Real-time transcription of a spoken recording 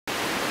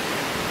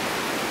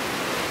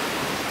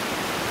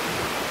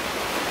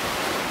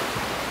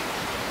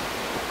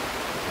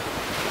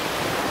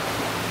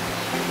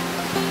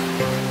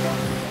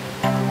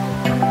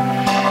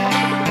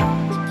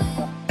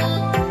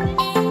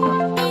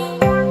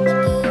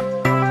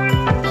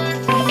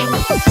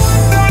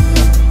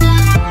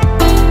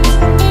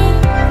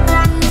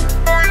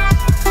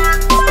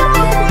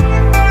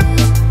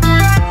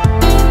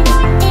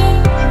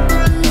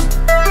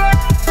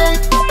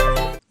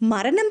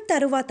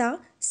తర్వాత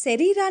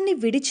శరీరాన్ని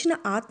విడిచిన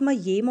ఆత్మ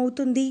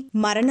ఏమవుతుంది?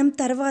 మరణం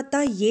తర్వాత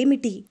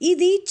ఏమిటి?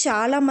 ఇది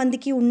చాలా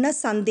మందికి ఉన్న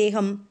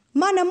సందేహం.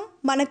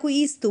 మనకు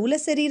ఈ స్థూల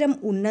శరీరం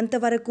ఉన్నంత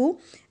వరకు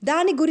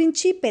దాని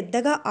గురించి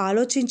పెద్దగా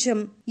ఆలోచించం.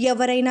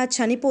 ఎవరైనా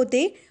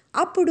చనిపోతే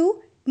అప్పుడు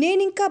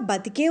నేనింకా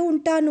బతికే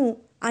ఉంటాను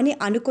అని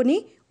అనుకొని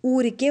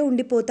ఊరికే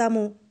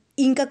ఉండిపోతాము.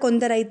 ఇంకా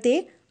కొందరైతే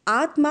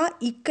ఆత్మ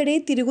ఇక్కడే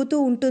తిరుగుతూ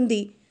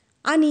ఉంటుంది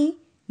అని,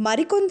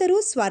 మరికొందరు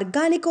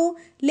స్వర్గానికో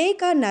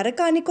లేక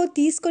నరకానికో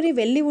తీసుకొని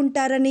వెళ్ళి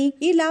ఉంటారని,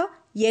 ఇలా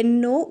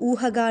ఎన్నో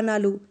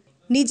ఊహాగానాలు.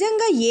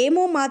 నిజంగా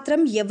ఏమో మాత్రం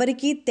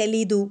ఎవరికీ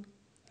తెలీదు.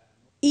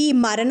 ఈ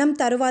మరణం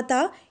తరువాత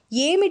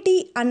ఏమిటి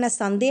అన్న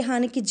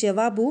సందేహానికి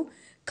జవాబు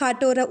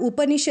కఠోర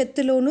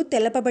ఉపనిషత్తులోనూ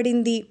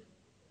తెలపబడింది.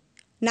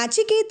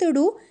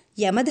 నచికేతుడు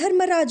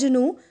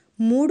యమధర్మరాజును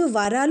 3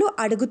 వరాలు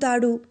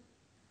అడుగుతాడు.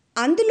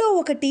 అందులో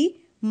ఒకటి,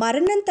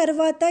 మరణం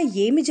తర్వాత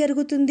ఏమి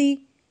జరుగుతుంది?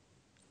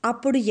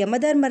 అప్పుడు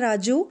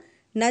యమధర్మరాజు,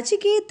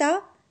 నచికేత,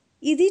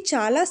 ఇది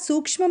చాలా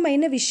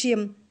సూక్ష్మమైన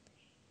విషయం.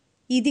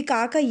 ఇది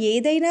కాక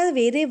ఏదైనా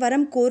వేరే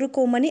వరం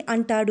కోరుకోమని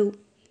అంటాడు.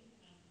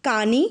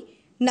 కానీ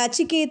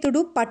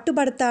నచికేతుడు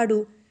పట్టుబడతాడు.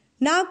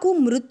 నాకు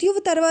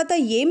మృత్యువు తర్వాత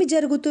ఏమి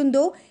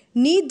జరుగుతుందో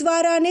నీ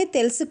ద్వారానే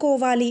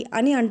తెలుసుకోవాలి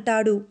అని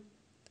అంటాడు.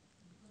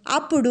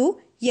 అప్పుడు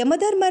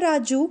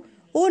యమధర్మరాజు,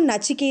 ఓ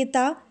నచికేత,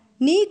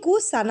 నీకు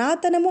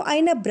సనాతనము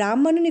అయిన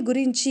బ్రాహ్మణుని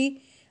గురించి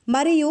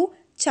మరియు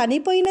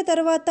చనిపోయిన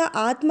తర్వాత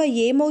ఆత్మ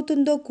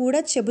ఏమవుతుందో కూడా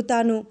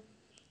చెబుతాను.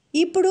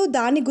 ఇప్పుడు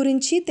దాని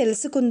గురించి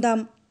తెలుసుకుందాం.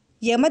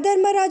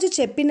 యమధర్మరాజు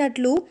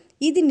చెప్పినట్లు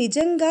ఇది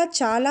నిజంగా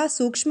చాలా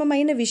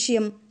సూక్ష్మమైన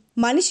విషయం.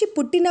 మనిషి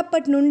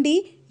పుట్టినప్పటి నుండి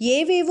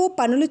ఏవేవో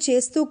పనులు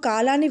చేస్తూ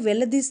కాలాన్ని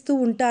వెల్లదీస్తూ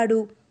ఉంటాడు.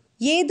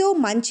 ఏదో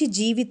మంచి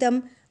జీవితం,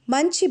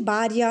 మంచి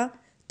భార్య,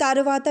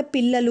 తరువాత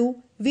పిల్లలు,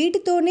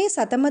 వీటితోనే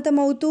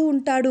సతమతమవుతూ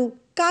ఉంటాడు.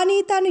 కానీ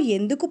తాను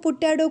ఎందుకు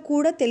పుట్టాడో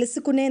కూడా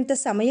తెలుసుకునేంత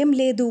సమయం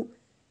లేదు.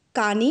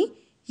 కానీ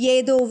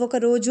ఏదో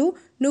ఒకరోజు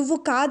నువ్వు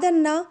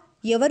కాదన్నా,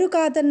 ఎవరు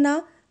కాదన్నా,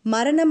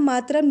 మరణం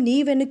మాత్రం నీ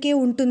వెనుకే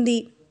ఉంటుంది.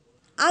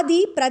 అది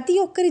ప్రతి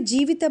ఒక్కరి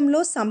జీవితంలో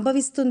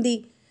సంభవిస్తుంది.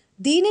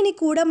 దీనిని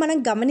కూడా మనం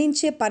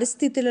గమనించే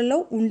పరిస్థితులలో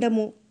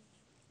ఉండము.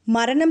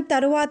 మరణం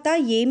తరువాత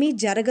ఏమీ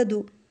జరగదు.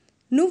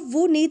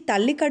 నువ్వు నీ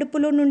తల్లి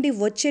కడుపులో నుండి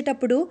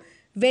వచ్చేటప్పుడు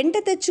వెంట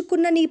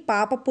తెచ్చుకున్న నీ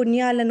పాప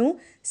పుణ్యాలను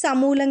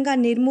సమూలంగా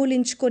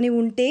నిర్మూలించుకొని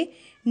ఉంటే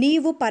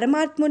నీవు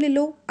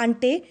పరమాత్మునిలో,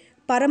 అంటే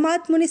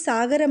పరమాత్ముని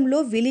సాగరంలో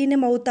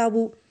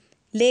విలీనమవుతావు.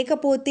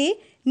 లేకపోతే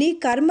నీ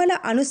కర్మల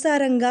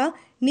అనుసారంగా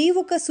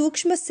నీవొక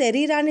సూక్ష్మ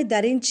శరీరాన్ని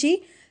ధరించి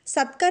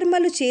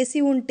సత్కర్మలు చేసి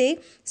ఉంటే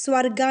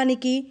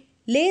స్వర్గానికి,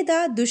 లేదా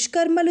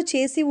దుష్కర్మలు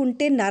చేసి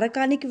ఉంటే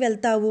నరకానికి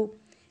వెళ్తావు.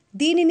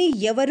 దీనిని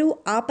ఎవరూ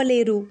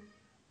ఆపలేరు.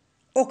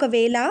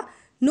 ఒకవేళ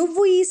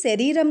నువ్వు ఈ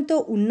శరీరంతో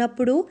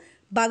ఉన్నప్పుడు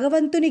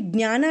భగవంతుని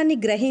జ్ఞానాన్ని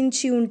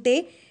గ్రహించి ఉంటే,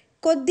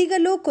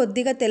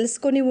 కొద్దిగా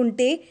తెలుసుకొని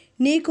ఉంటే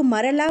నీకు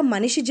మరలా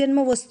మనిషి జన్మ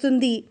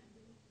వస్తుంది.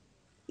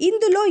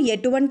 ఇందులో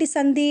ఎటువంటి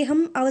సందేహం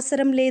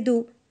అవసరం లేదు.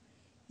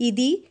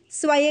 ఇది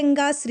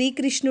స్వయంగా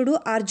శ్రీకృష్ణుడు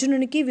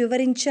అర్జునునికి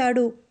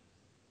వివరించాడు.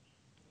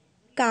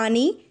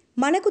 కానీ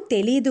మనకు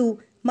తెలీదు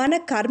మన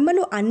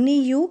కర్మలు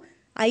అన్నీయూ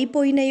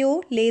అయిపోయినాయో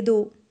లేదో.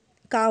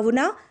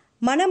 కావున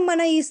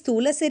మన ఈ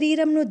స్థూల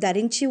శరీరంను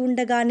ధరించి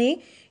ఉండగానే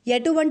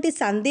ఎటువంటి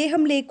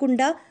సందేహం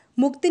లేకుండా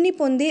ముక్తిని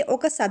పొందే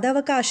ఒక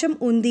సదవకాశం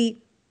ఉంది.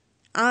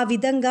 ఆ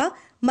విధంగా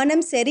మనం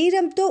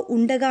శరీరంతో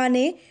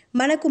ఉండగానే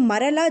మనకు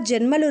మరలా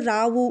జన్మలు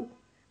రావు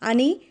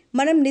అని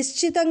మనం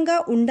నిశ్చితంగా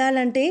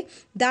ఉండాలంటే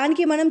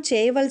దానికి మనం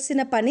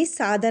చేయవలసిన పని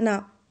సాధన.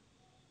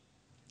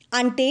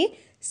 అంటే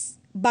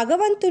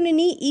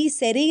భగవంతునిని ఈ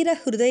శరీర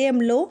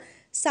హృదయంలో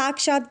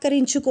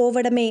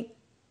సాక్షాత్కరించుకోవడమే.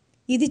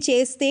 ఇది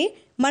చేస్తే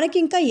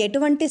మనకింకా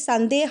ఎటువంటి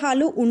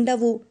సందేహాలు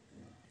ఉండవు.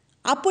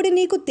 అప్పుడు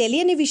నీకు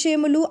తెలియని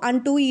విషయములు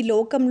అంటూ ఈ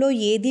లోకంలో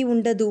ఏదీ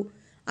ఉండదు.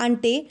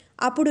 అంటే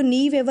అప్పుడు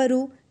నీవెవరు,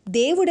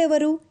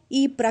 దేవుడెవరు,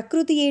 ఈ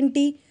ప్రకృతి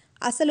ఏంటి,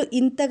 అసలు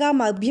ఇంతగా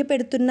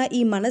మభ్యపెడుతున్న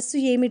ఈ మనస్సు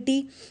ఏమిటి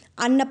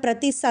అన్న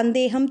ప్రతి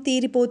సందేహం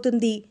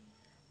తీరిపోతుంది.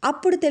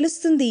 అప్పుడు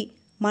తెలుస్తుంది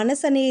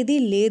మనసనేది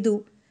లేదు,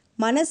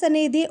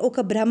 మనసనేదే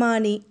ఒక భ్రమ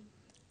అని.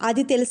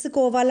 అది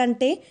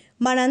తెలుసుకోవాలంటే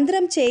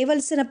మనందరం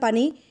చేయవలసిన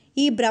పని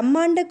ఈ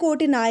బ్రహ్మాండ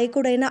కోటి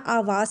నాయకుడైన ఆ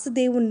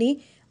వాసుదేవుణ్ణి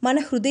మన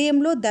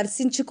హృదయంలో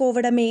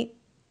దర్శించుకోవడమే.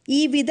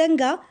 ఈ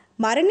విధంగా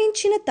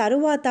మరణించిన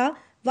తరువాత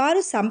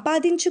వారు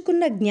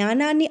సంపాదించుకున్న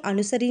జ్ఞానాన్ని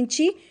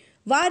అనుసరించి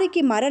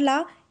వారికి మరలా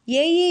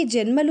ఏ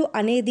జన్మలు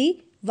అనేది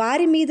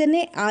వారి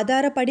మీదనే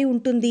ఆధారపడి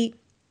ఉంటుంది.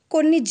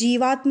 కొన్ని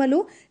జీవాత్మలు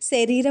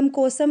శరీరం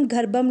కోసం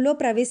గర్భంలో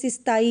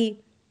ప్రవేశిస్తాయి.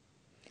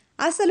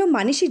 అసలు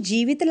మనిషి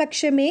జీవిత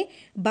లక్ష్యమే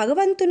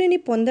భగవంతునిని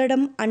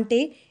పొందడం. అంటే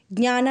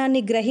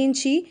జ్ఞానాన్ని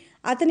గ్రహించి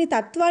అతని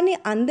తత్వాన్ని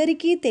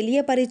అందరికీ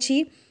తెలియపరిచి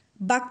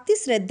భక్తి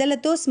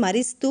శ్రద్ధలతో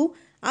స్మరిస్తూ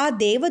ఆ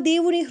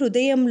దేవదేవుని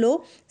హృదయంలో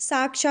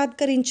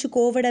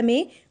సాక్షాత్కరించుకోవడమే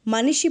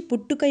మనిషి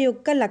పుట్టుక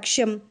యొక్క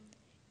లక్ష్యం.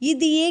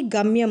 ఇదియే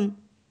గమ్యం,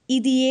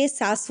 ఇదియే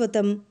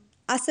శాశ్వతం.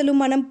 అసలు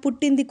మనం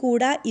పుట్టింది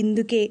కూడా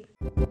ఇందుకే.